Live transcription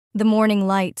The morning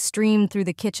light streamed through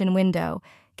the kitchen window,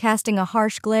 casting a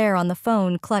harsh glare on the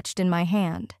phone clutched in my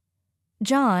hand.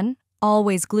 John,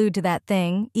 always glued to that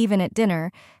thing, even at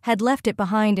dinner, had left it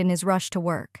behind in his rush to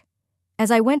work. As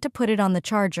I went to put it on the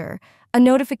charger, a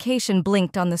notification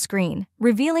blinked on the screen,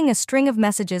 revealing a string of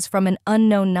messages from an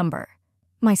unknown number.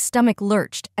 My stomach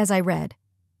lurched as I read,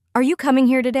 "Are you coming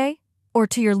here today? Or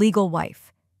to your legal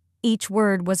wife?" Each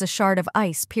word was a shard of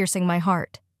ice piercing my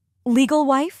heart. Legal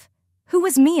wife? Who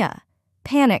was Mia?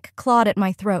 Panic clawed at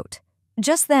my throat.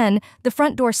 Just then, the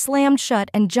front door slammed shut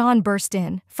and John burst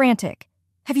in, frantic.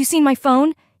 "Have you seen my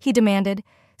phone?" he demanded.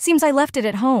 "Seems I left it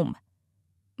at home."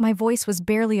 My voice was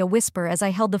barely a whisper as I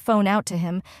held the phone out to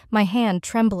him, my hand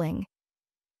trembling.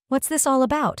 "What's this all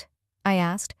about?" I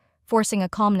asked, forcing a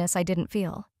calmness I didn't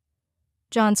feel.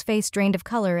 John's face drained of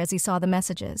color as he saw the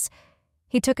messages.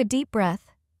 He took a deep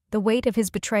breath, the weight of his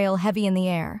betrayal heavy in the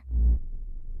air.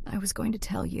 "I was going to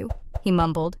tell you," he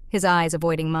mumbled, his eyes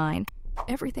avoiding mine.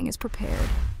 "Everything is prepared."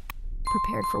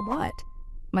 "Prepared for what?"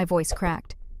 My voice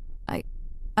cracked.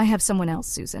 I have someone else,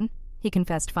 Susan," he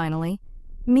confessed finally.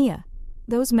 "Mia.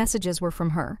 Those messages were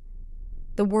from her."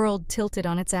 The world tilted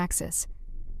on its axis.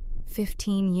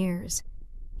 15 years.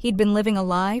 He'd been living a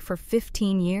lie for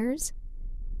 15 years?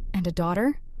 "And a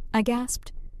daughter?" I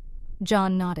gasped.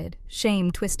 John nodded,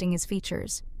 shame twisting his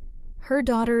features. "Her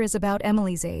daughter is about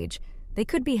Emily's age. They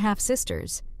could be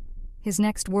half-sisters." His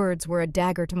next words were a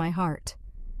dagger to my heart.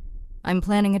 "I'm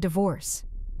planning a divorce,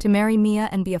 to marry Mia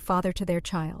and be a father to their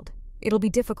child. It'll be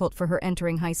difficult for her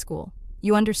entering high school.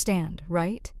 You understand,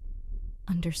 right?"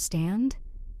 Understand?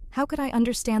 How could I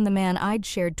understand the man I'd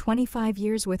shared 25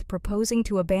 years with proposing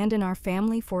to abandon our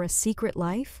family for a secret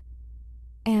life?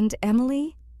 "And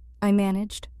Emily?" I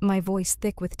managed, my voice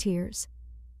thick with tears.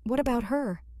 "What about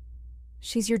her?"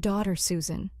 "She's your daughter,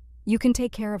 Susan. You can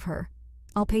take care of her.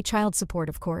 I'll pay child support,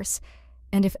 of course.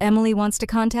 And if Emily wants to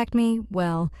contact me,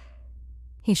 well..."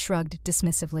 He shrugged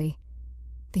dismissively.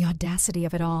 The audacity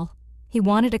of it all. He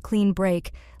wanted a clean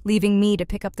break, leaving me to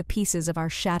pick up the pieces of our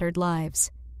shattered lives.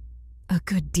 "A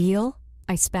good deal?"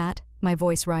 I spat, my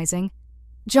voice rising.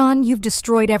 "John, you've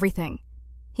destroyed everything."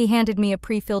 He handed me a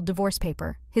pre-filled divorce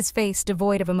paper, his face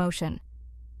devoid of emotion.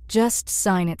 "Just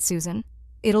sign it, Susan.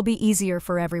 It'll be easier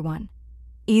for everyone."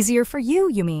 "Easier for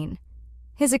you, you mean?"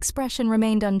 His expression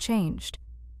remained unchanged.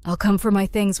 "I'll come for my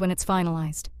things when it's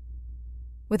finalized."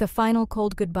 With a final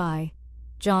cold goodbye,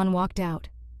 John walked out,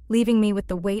 leaving me with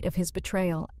the weight of his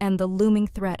betrayal and the looming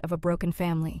threat of a broken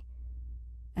family.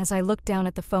 As I looked down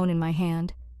at the phone in my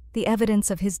hand, the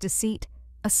evidence of his deceit,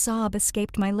 a sob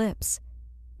escaped my lips.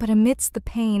 But amidst the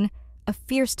pain, a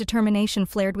fierce determination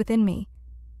flared within me.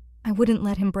 I wouldn't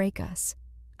let him break us.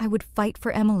 I would fight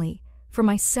for Emily, for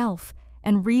myself,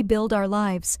 and rebuild our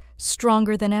lives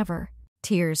stronger than ever.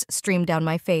 Tears streamed down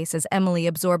my face as Emily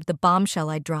absorbed the bombshell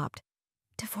I'd dropped.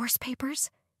 "Divorce papers?"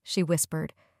 she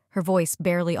whispered, her voice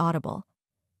barely audible.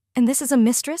 "And this is a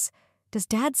mistress? Does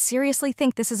Dad seriously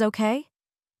think this is okay?"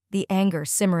 The anger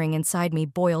simmering inside me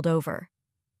boiled over.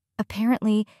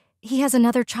 "Apparently, he has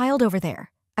another child over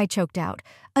there," I choked out.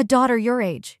 "A daughter your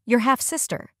age, your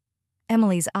half-sister."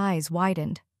 Emily's eyes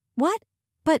widened. "What?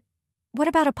 But what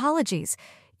about apologies?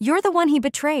 You're the one he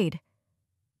betrayed."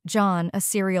 John, a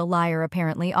serial liar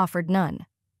apparently, offered none.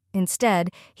 Instead,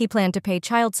 he planned to pay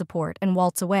child support and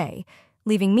waltz away,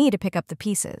 leaving me to pick up the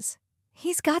pieces.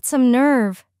 "He's got some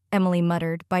nerve," Emily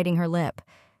muttered, biting her lip.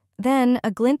 Then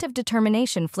a glint of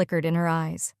determination flickered in her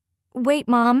eyes. "Wait,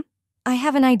 Mom. I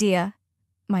have an idea."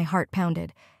 My heart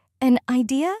pounded. "An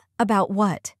idea? About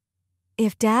what?"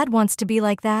 "If Dad wants to be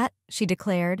like that," she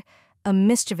declared, a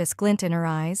mischievous glint in her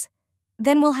eyes,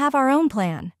 "then we'll have our own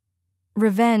plan."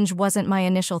 Revenge wasn't my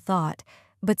initial thought,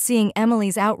 but seeing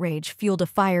Emily's outrage fueled a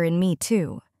fire in me,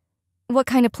 too. "What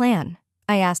kind of plan?"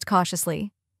 I asked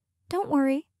cautiously. "Don't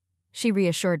worry," she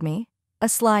reassured me, a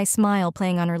sly smile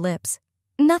playing on her lips.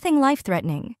 "Nothing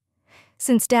life-threatening.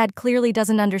 Since Dad clearly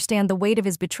doesn't understand the weight of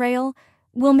his betrayal,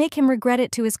 we'll make him regret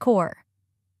it to his core."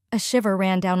 A shiver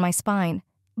ran down my spine.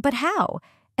 But how?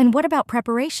 And what about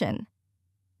preparation?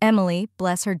 Emily,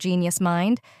 bless her genius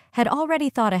mind, had already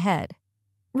thought ahead.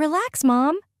 "Relax,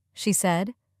 Mom," she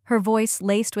said, her voice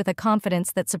laced with a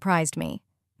confidence that surprised me.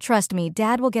 "Trust me,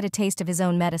 Dad will get a taste of his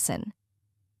own medicine."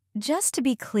 "Just to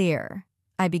be clear,"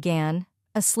 I began,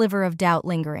 a sliver of doubt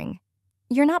lingering.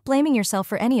 "You're not blaming yourself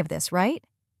for any of this, right?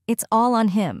 It's all on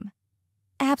him."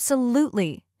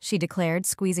 "Absolutely," she declared,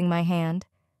 squeezing my hand.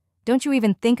 "Don't you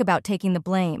even think about taking the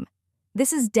blame.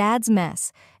 This is Dad's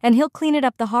mess, and he'll clean it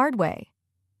up the hard way."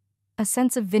 A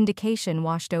sense of vindication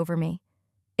washed over me.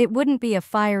 It wouldn't be a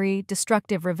fiery,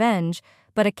 destructive revenge,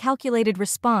 but a calculated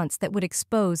response that would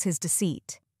expose his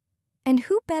deceit. And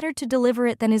who better to deliver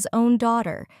it than his own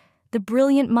daughter, the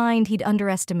brilliant mind he'd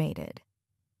underestimated?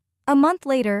 A month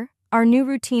later, our new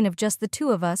routine of just the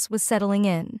two of us was settling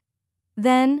in.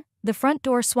 Then, the front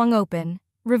door swung open,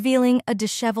 revealing a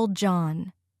disheveled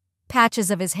John.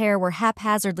 Patches of his hair were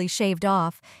haphazardly shaved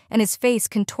off, and his face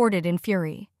contorted in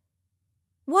fury.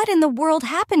 "What in the world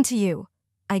happened to you?"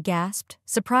 I gasped,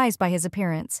 surprised by his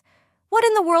appearance. "What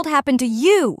in the world happened to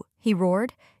you?" he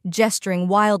roared, gesturing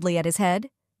wildly at his head.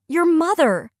 "Your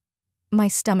mother!" My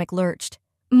stomach lurched.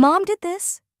 "Mom did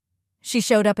this?" "She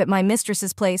showed up at my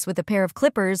mistress's place with a pair of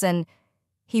clippers and—"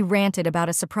 He ranted about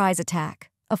a surprise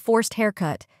attack, a forced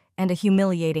haircut, and a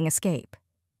humiliating escape.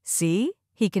 "See?"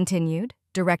 he continued,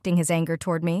 directing his anger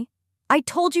toward me. "I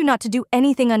told you not to do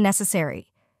anything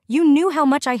unnecessary. You knew how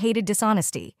much I hated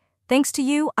dishonesty. Thanks to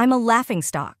you, I'm a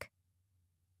laughingstock."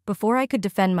 Before I could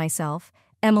defend myself,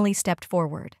 Emily stepped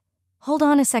forward. "Hold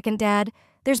on a second, Dad.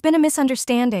 There's been a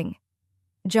misunderstanding."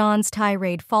 John's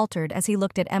tirade faltered as he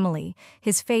looked at Emily,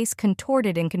 his face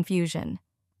contorted in confusion.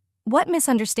 "What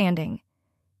misunderstanding?"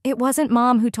 "It wasn't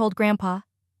Mom who told Grandpa,"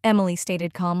 Emily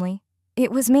stated calmly.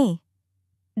 "It was me."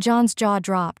 John's jaw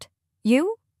dropped.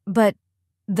 "You? But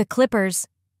the clippers—"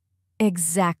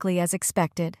 "Exactly as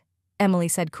expected," Emily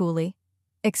said coolly.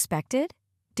 "Expected?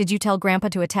 Did you tell Grandpa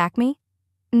to attack me?"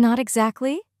 "Not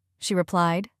exactly," she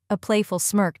replied, a playful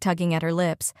smirk tugging at her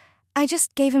lips. "I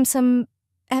just gave him some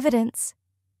evidence."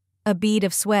 A bead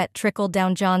of sweat trickled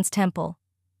down John's temple.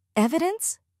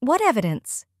 "Evidence? What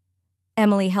evidence?"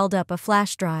 Emily held up a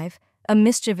flash drive, a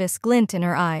mischievous glint in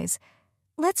her eyes.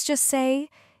 "Let's just say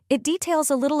it details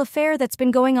a little affair that's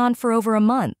been going on for over a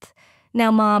month. Now,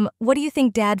 Mom, what do you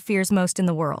think Dad fears most in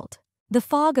the world?" The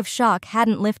fog of shock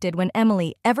hadn't lifted when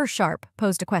Emily, ever sharp,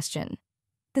 posed a question.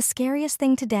 "The scariest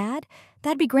thing to Dad?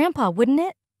 That'd be Grandpa, wouldn't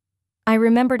it?" I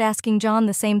remembered asking John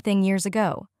the same thing years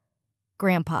ago.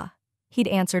 "Grandpa," he'd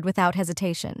answered without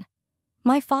hesitation.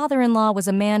 My father-in-law was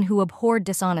a man who abhorred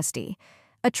dishonesty,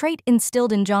 a trait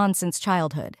instilled in John since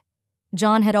childhood.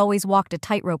 John had always walked a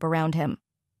tightrope around him.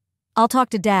 "I'll talk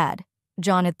to Dad,"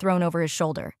 John had thrown over his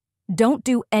shoulder. "Don't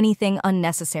do anything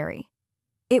unnecessary."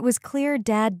 It was clear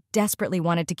Dad desperately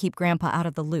wanted to keep Grandpa out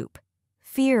of the loop.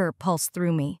 Fear pulsed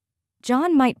through me.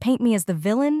 John might paint me as the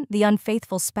villain, the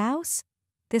unfaithful spouse.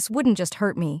 This wouldn't just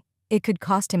hurt me, it could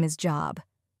cost him his job.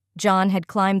 John had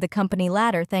climbed the company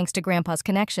ladder thanks to Grandpa's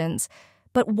connections,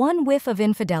 but one whiff of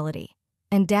infidelity,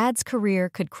 and Dad's career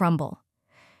could crumble.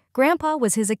 Grandpa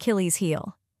was his Achilles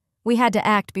heel. We had to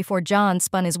act before John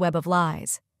spun his web of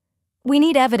lies. "We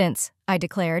need evidence," I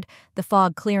declared, the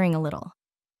fog clearing a little.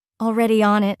 "Already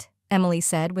on it," Emily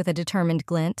said with a determined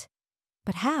glint.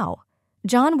 But how?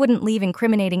 John wouldn't leave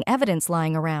incriminating evidence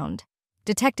lying around.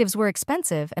 Detectives were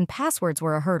expensive and passwords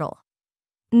were a hurdle.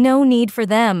 "No need for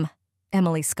them,"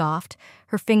 Emily scoffed,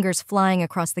 her fingers flying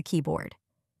across the keyboard.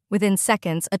 Within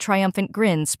seconds, a triumphant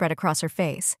grin spread across her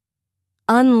face.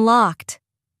 "Unlocked."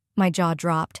 My jaw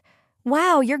dropped.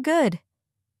 "Wow, you're good."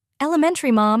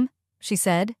 "Elementary, Mom," she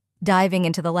said, diving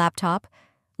into the laptop.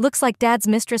 "Looks like Dad's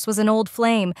mistress was an old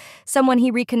flame, someone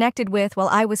he reconnected with while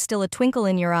I was still a twinkle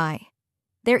in your eye.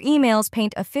 Their emails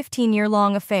paint a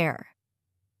 15-year-long affair."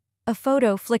 A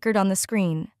photo flickered on the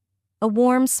screen, a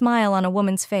warm smile on a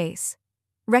woman's face.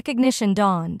 Recognition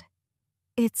dawned.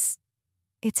 It's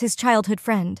his childhood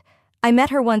friend. I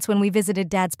met her once when we visited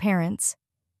Dad's parents."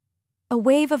 A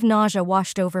wave of nausea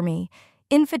washed over me.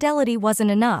 Infidelity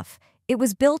wasn't enough. It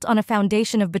was built on a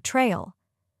foundation of betrayal.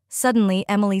 Suddenly,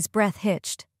 Emily's breath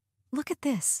hitched. "Look at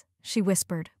this," she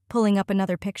whispered, pulling up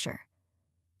another picture.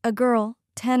 A girl,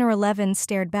 10 or 11,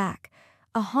 stared back,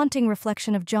 a haunting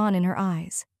reflection of John in her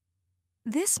eyes.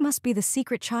 "This must be the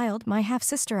secret child, my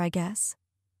half-sister, I guess."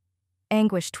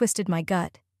 Anguish twisted my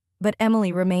gut, but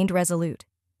Emily remained resolute.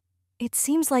 "It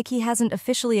seems like he hasn't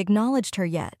officially acknowledged her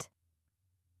yet."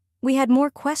 We had more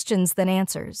questions than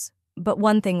answers, but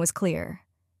one thing was clear.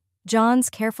 John's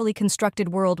carefully constructed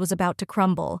world was about to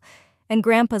crumble, and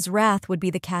Grandpa's wrath would be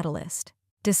the catalyst.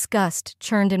 Disgust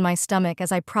churned in my stomach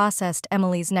as I processed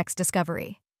Emily's next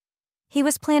discovery. He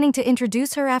was planning to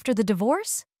introduce her after the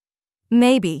divorce?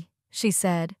 "Maybe," she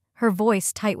said, her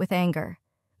voice tight with anger.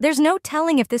 "There's no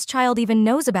telling if this child even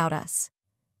knows about us."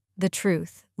 The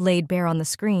truth, laid bare on the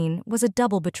screen, was a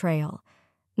double betrayal.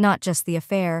 Not just the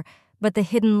affair, but the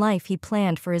hidden life he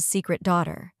planned for his secret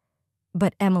daughter.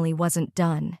 But Emily wasn't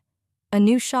done. A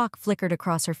new shock flickered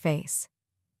across her face.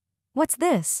 "What's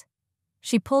this?"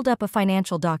 She pulled up a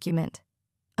financial document.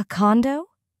 "A condo?"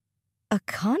 "A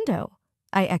condo?"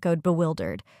 I echoed,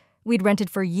 bewildered. We'd rented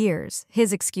for years,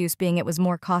 his excuse being it was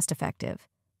more cost-effective.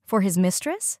 "For his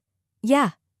mistress?"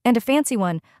 "Yeah, and a fancy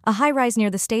one, a high-rise near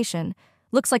the station.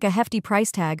 Looks like a hefty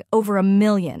price tag, over $1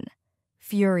 million.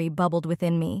 Fury bubbled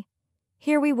within me.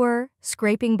 Here we were,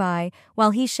 scraping by,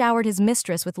 while he showered his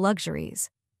mistress with luxuries.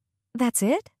 That's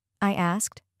it? I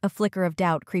asked, a flicker of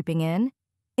doubt creeping in.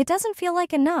 It doesn't feel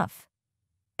like enough.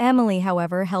 Emily,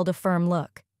 however, held a firm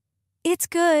look. It's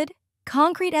good.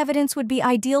 Concrete evidence would be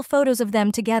ideal, photos of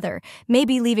them together,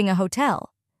 maybe leaving a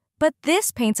hotel. But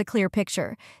this paints a clear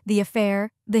picture. The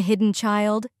affair, the hidden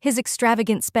child, his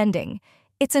extravagant spending.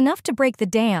 It's enough to break the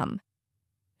dam.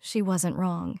 She wasn't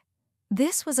wrong.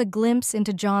 This was a glimpse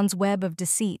into John's web of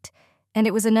deceit, and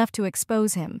it was enough to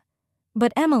expose him.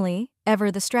 But Emily,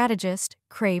 ever the strategist,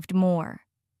 craved more.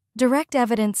 Direct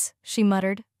evidence, she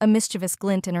muttered, a mischievous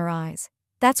glint in her eyes.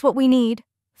 That's what we need.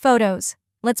 Photos.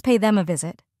 Let's pay them a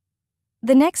visit.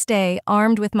 The next day,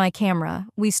 armed with my camera,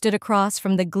 we stood across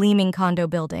from the gleaming condo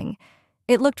building.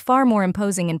 It looked far more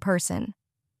imposing in person.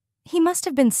 He must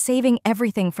have been saving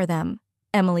everything for them,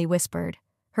 Emily whispered,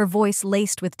 her voice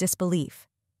laced with disbelief.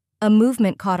 A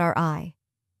movement caught our eye.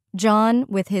 John,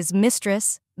 with his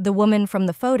mistress, the woman from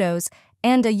the photos,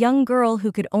 and a young girl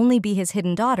who could only be his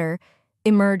hidden daughter,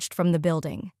 emerged from the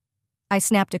building. I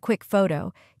snapped a quick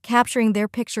photo, capturing their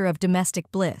picture of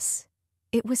domestic bliss.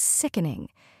 It was sickening,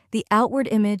 the outward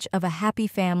image of a happy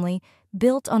family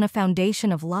built on a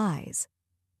foundation of lies.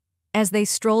 As they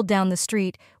strolled down the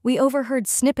street, we overheard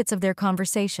snippets of their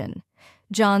conversation.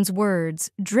 John's words,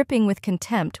 dripping with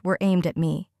contempt, were aimed at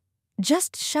me.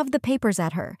 Just shove the papers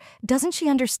at her. Doesn't she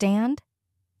understand?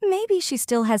 Maybe she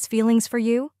still has feelings for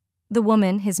you, the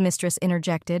woman, his mistress,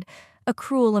 interjected, a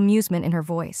cruel amusement in her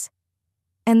voice.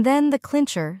 And then the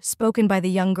clincher, spoken by the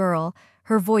young girl,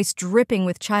 her voice dripping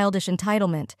with childish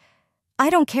entitlement. I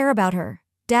don't care about her.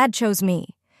 Dad chose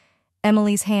me.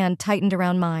 Emily's hand tightened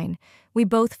around mine. We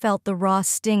both felt the raw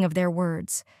sting of their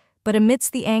words. But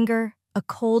amidst the anger, a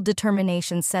cold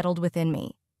determination settled within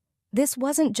me. This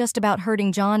wasn't just about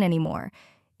hurting John anymore.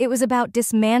 It was about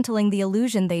dismantling the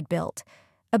illusion they'd built,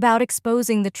 about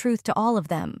exposing the truth to all of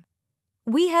them.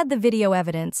 We had the video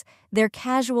evidence, their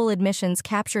casual admissions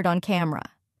captured on camera.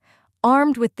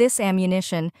 Armed with this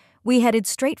ammunition, we headed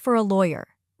straight for a lawyer,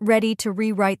 ready to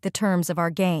rewrite the terms of our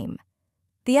game.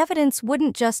 The evidence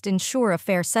wouldn't just ensure a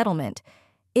fair settlement,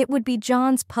 it would be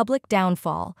John's public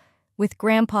downfall, with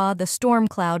Grandpa the storm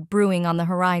cloud brewing on the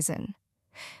horizon.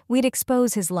 We'd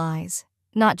expose his lies,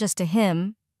 not just to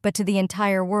him, but to the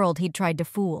entire world he'd tried to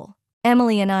fool.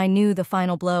 Emily and I knew the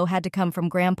final blow had to come from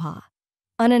Grandpa.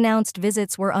 Unannounced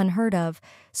visits were unheard of,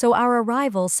 so our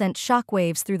arrival sent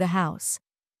shockwaves through the house.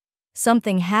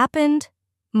 Something happened?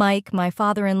 Mike, my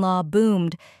father-in-law,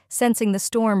 boomed, sensing the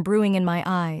storm brewing in my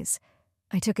eyes.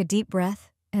 I took a deep breath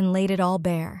and laid it all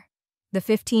bare. The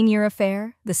 15-year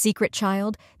affair, the secret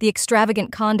child, the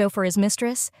extravagant condo for his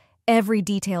mistress, every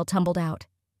detail tumbled out.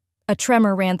 A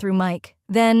tremor ran through Mike,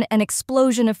 then an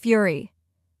explosion of fury.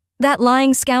 That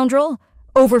lying scoundrel?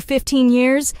 Over 15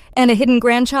 years and a hidden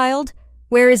grandchild?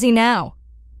 Where is he now?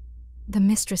 The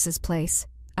mistress's place,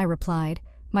 I replied,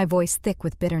 my voice thick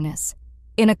with bitterness.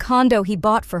 In a condo he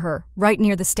bought for her, right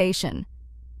near the station.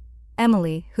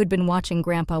 Emily, who'd been watching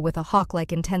Grandpa with a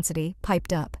hawk-like intensity,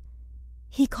 piped up.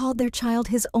 He called their child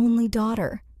his only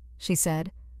daughter, she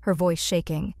said, her voice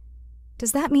shaking.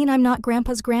 Does that mean I'm not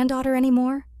Grandpa's granddaughter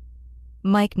anymore?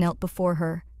 Mike knelt before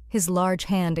her, his large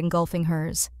hand engulfing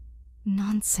hers.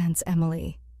 Nonsense,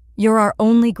 Emily. You're our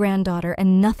only granddaughter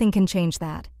and nothing can change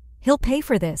that. He'll pay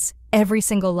for this, every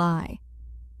single lie.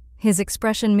 His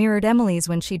expression mirrored Emily's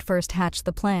when she'd first hatched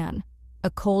the plan,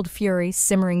 a cold fury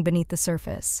simmering beneath the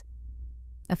surface.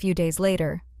 A few days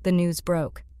later, the news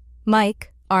broke.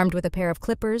 Mike, armed with a pair of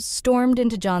clippers, stormed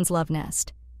into John's love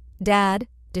nest. Dad,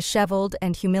 disheveled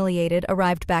and humiliated,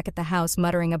 arrived back at the house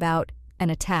muttering about an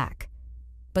attack.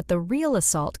 But the real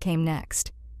assault came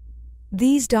next.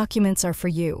 These documents are for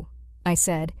you, I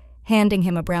said, handing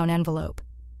him a brown envelope.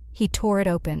 He tore it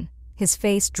open, his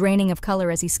face draining of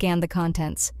color as he scanned the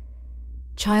contents.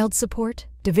 Child support,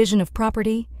 division of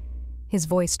property. His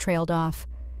voice trailed off.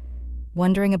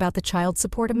 Wondering about the child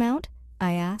support amount?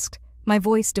 I asked, my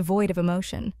voice devoid of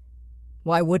emotion.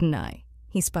 Why wouldn't I?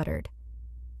 He sputtered.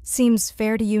 Seems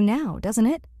fair to you now, doesn't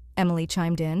it? Emily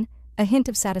chimed in, a hint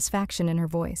of satisfaction in her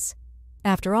voice.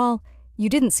 After all, you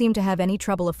didn't seem to have any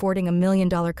trouble affording $1 million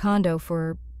condo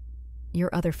for your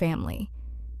other family.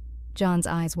 John's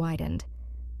eyes widened.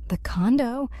 The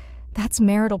condo? That's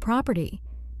marital property.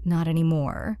 Not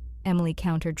anymore, Emily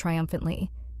countered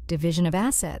triumphantly. Division of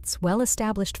assets,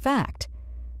 well-established fact.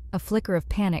 A flicker of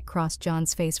panic crossed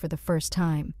John's face for the first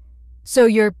time. So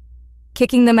you're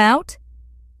kicking them out?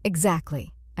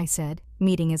 Exactly, I said,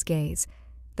 meeting his gaze.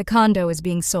 The condo is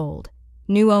being sold.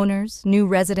 New owners, new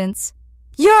residents.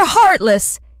 "You're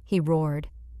heartless!" he roared.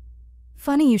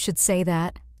 "Funny you should say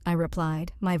that," I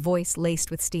replied, my voice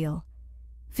laced with steel.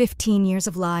 15 years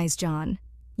of lies, John.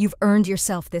 You've earned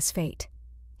yourself this fate."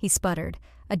 He sputtered,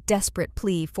 a desperate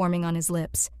plea forming on his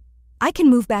lips. "I can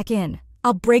move back in.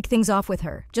 I'll break things off with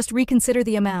her. Just reconsider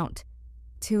the amount."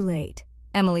 "Too late,"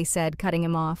 Emily said, cutting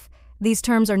him off. "These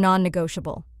terms are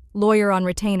non-negotiable. Lawyer on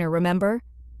retainer, remember?"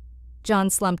 John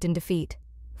slumped in defeat.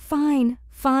 Fine,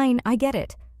 I get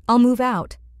it. I'll move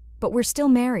out. But we're still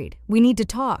married. We need to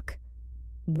talk."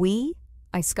 "We?"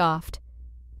 I scoffed.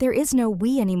 "There is no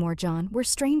we anymore, John. We're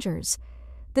strangers.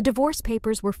 The divorce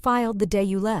papers were filed the day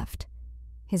you left."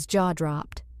 His jaw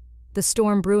dropped. The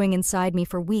storm brewing inside me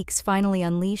for weeks finally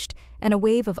unleashed, and a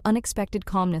wave of unexpected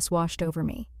calmness washed over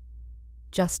me.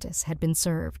 Justice had been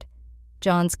served.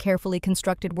 John's carefully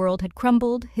constructed world had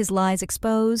crumbled, his lies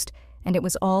exposed, and it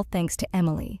was all thanks to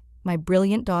Emily, my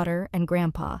brilliant daughter and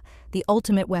grandpa, the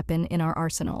ultimate weapon in our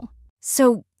arsenal.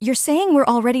 "So, you're saying we're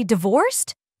already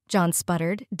divorced?" John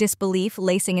sputtered, disbelief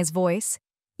lacing his voice.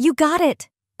 "You got it,"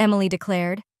 Emily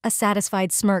declared, a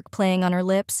satisfied smirk playing on her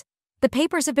lips. "The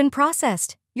papers have been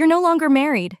processed. You're no longer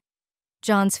married."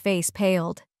 John's face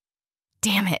paled.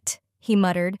 "Damn it," he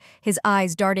muttered, his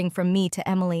eyes darting from me to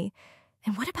Emily.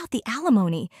 "And what about the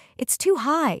alimony? It's too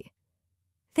high."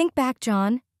 "Think back,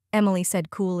 John," Emily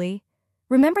said coolly.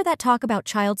 "Remember that talk about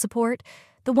child support?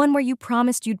 The one where you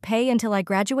promised you'd pay until I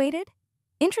graduated?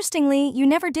 Interestingly, you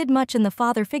never did much in the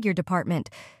father figure department,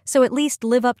 so at least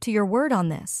live up to your word on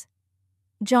this."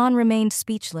 John remained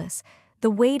speechless,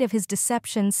 the weight of his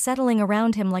deception settling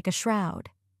around him like a shroud.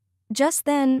 Just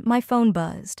then, my phone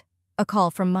buzzed. A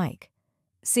call from Mike.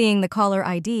 Seeing the caller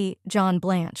ID, John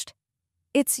blanched.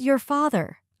 "It's your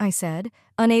father," I said,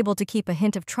 unable to keep a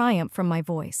hint of triumph from my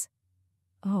voice.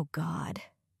 "Oh, God,"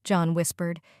 John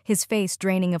whispered, his face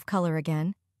draining of color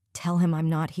again. "Tell him I'm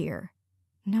not here."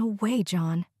 "No way,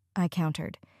 John," I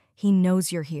countered. "He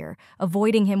knows you're here.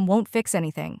 Avoiding him won't fix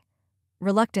anything."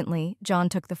 Reluctantly, John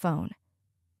took the phone.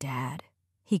 "Dad,"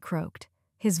 he croaked,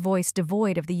 his voice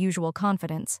devoid of the usual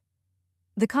confidence.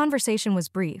 The conversation was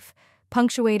brief,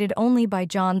 punctuated only by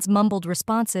John's mumbled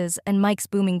responses and Mike's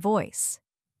booming voice.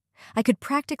 I could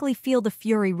practically feel the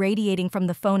fury radiating from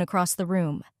the phone across the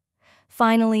room.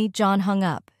 Finally, John hung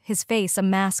up, his face a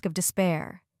mask of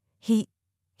despair. He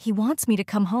wants me to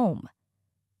come home."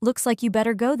 "Looks like you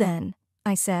better go then,"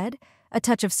 I said, a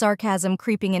touch of sarcasm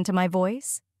creeping into my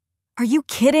voice. "Are you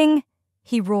kidding?"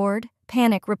 he roared,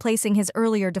 panic replacing his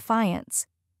earlier defiance.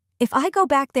 "If I go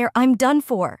back there, I'm done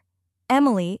for."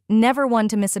 Emily, never one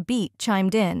to miss a beat,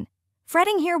 chimed in.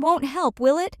 "Fretting here won't help,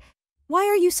 will it? Why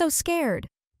are you so scared?"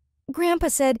 "Grandpa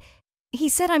said, he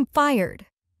said I'm fired,"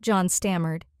 John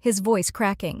stammered, his voice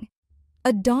cracking.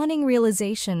 A dawning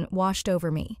realization washed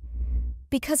over me.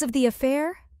 "Because of the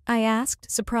affair?" I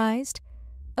asked, surprised.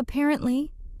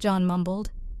 "Apparently," John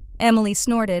mumbled. Emily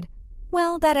snorted.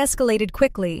 "Well, that escalated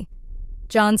quickly."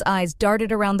 John's eyes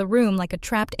darted around the room like a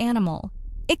trapped animal.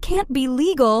 "It can't be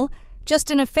legal.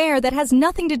 Just an affair that has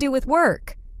nothing to do with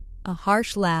work." A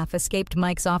harsh laugh escaped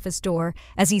Mike's office door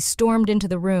as he stormed into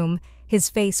the room, his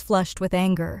face flushed with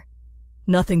anger.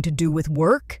 "Nothing to do with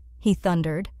work?" he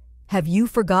thundered. "Have you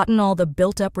forgotten all the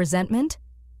built-up resentment?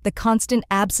 The constant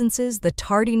absences, the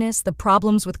tardiness, the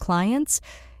problems with clients?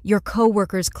 Your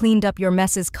co-workers cleaned up your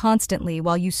messes constantly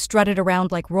while you strutted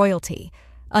around like royalty,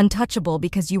 untouchable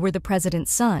because you were the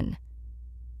president's son."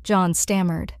 John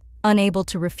stammered, unable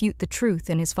to refute the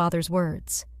truth in his father's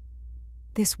words.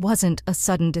 "This wasn't a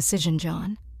sudden decision,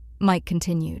 John," Mike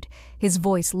continued, his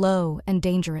voice low and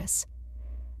dangerous.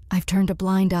 "I've turned a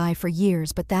blind eye for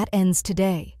years, but that ends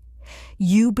today.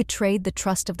 You betrayed the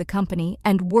trust of the company,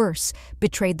 and worse,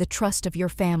 betrayed the trust of your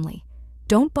family.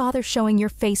 Don't bother showing your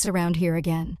face around here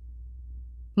again."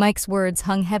 Mike's words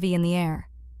hung heavy in the air.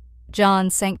 John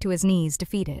sank to his knees,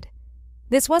 defeated.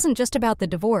 This wasn't just about the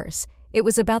divorce. It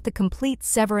was about the complete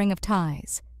severing of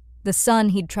ties. The son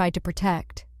he'd tried to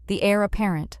protect, the heir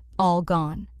apparent, all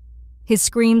gone. His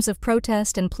screams of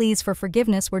protest and pleas for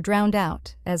forgiveness were drowned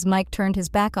out as Mike turned his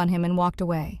back on him and walked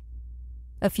away.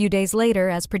 A few days later,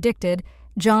 as predicted,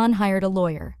 John hired a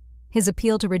lawyer. His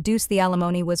appeal to reduce the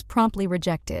alimony was promptly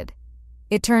rejected.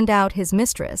 It turned out his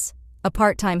mistress, a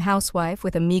part-time housewife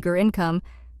with a meager income,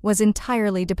 was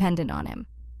entirely dependent on him.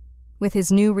 With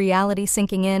his new reality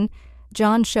sinking in,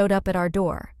 John showed up at our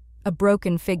door, a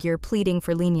broken figure pleading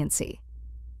for leniency.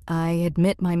 "I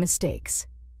admit my mistakes,"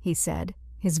 he said,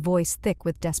 his voice thick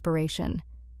with desperation.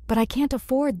 "But I can't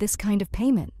afford this kind of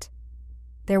payment."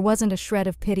 There wasn't a shred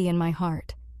of pity in my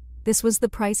heart. This was the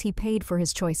price he paid for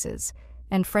his choices,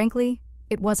 and frankly,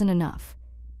 it wasn't enough.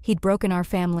 He'd broken our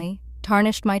family,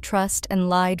 tarnished my trust, and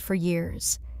lied for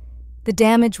years. The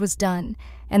damage was done,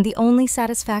 and the only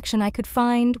satisfaction I could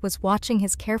find was watching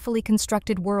his carefully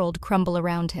constructed world crumble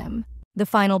around him. The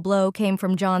final blow came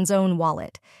from John's own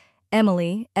wallet.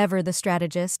 Emily, ever the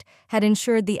strategist, had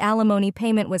ensured the alimony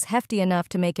payment was hefty enough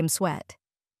to make him sweat.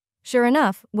 Sure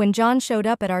enough, when John showed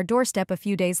up at our doorstep a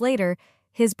few days later,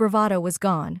 his bravado was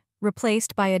gone,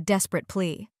 replaced by a desperate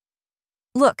plea.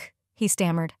 "Look," he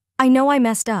stammered, "I know I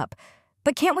messed up,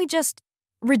 but can't we just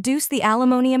reduce the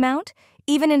alimony amount?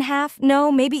 Even in half?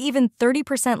 No, maybe even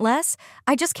 30% less?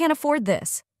 I just can't afford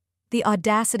this." The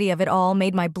audacity of it all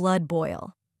made my blood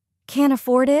boil. "Can't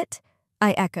afford it?"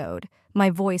 I echoed, my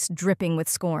voice dripping with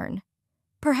scorn.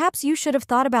 "Perhaps you should have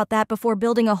thought about that before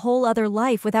building a whole other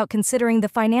life without considering the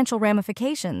financial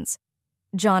ramifications."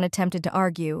 John attempted to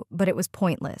argue, but it was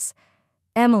pointless.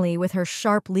 Emily, with her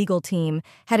sharp legal team,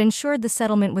 had ensured the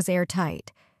settlement was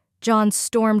airtight. John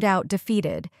stormed out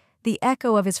defeated, the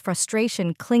echo of his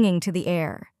frustration clinging to the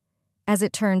air. As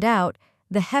it turned out,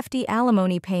 the hefty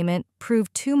alimony payment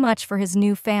proved too much for his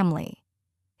new family.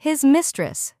 His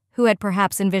mistress, who had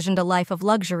perhaps envisioned a life of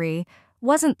luxury,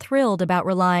 wasn't thrilled about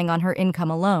relying on her income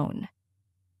alone.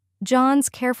 John's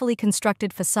carefully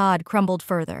constructed facade crumbled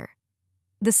further.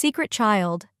 The secret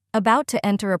child, about to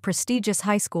enter a prestigious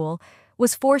high school,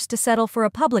 was forced to settle for a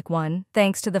public one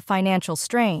thanks to the financial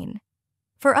strain.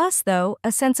 For us, though,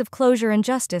 a sense of closure and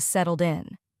justice settled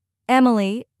in.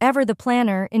 Emily, ever the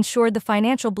planner, ensured the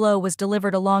financial blow was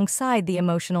delivered alongside the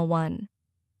emotional one.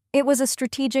 It was a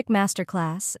strategic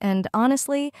masterclass, and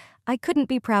honestly, I couldn't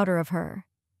be prouder of her.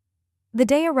 The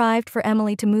day arrived for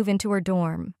Emily to move into her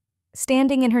dorm.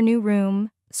 Standing in her new room,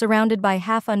 surrounded by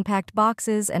half-unpacked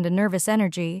boxes and a nervous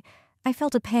energy, I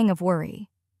felt a pang of worry.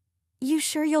 "You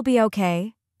sure you'll be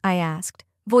okay?" I asked,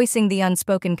 voicing the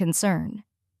unspoken concern.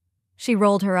 She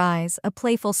rolled her eyes, a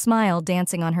playful smile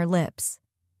dancing on her lips.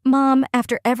 "Mom,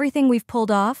 after everything we've pulled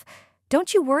off,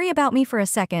 don't you worry about me for a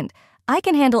second. I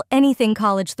can handle anything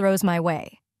college throws my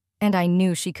way." And I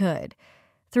knew she could.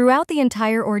 Throughout the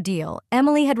entire ordeal,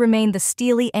 Emily had remained the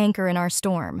steely anchor in our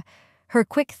storm. Her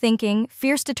quick thinking,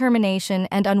 fierce determination,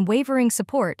 and unwavering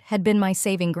support had been my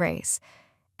saving grace.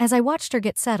 As I watched her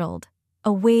get settled,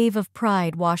 a wave of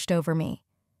pride washed over me.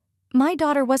 My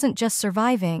daughter wasn't just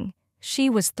surviving, she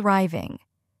was thriving.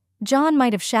 John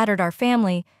might have shattered our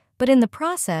family, but in the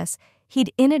process,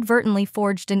 he'd inadvertently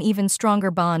forged an even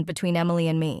stronger bond between Emily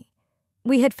and me.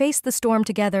 We had faced the storm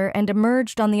together and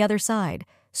emerged on the other side,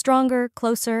 stronger,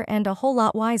 closer, and a whole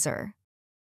lot wiser.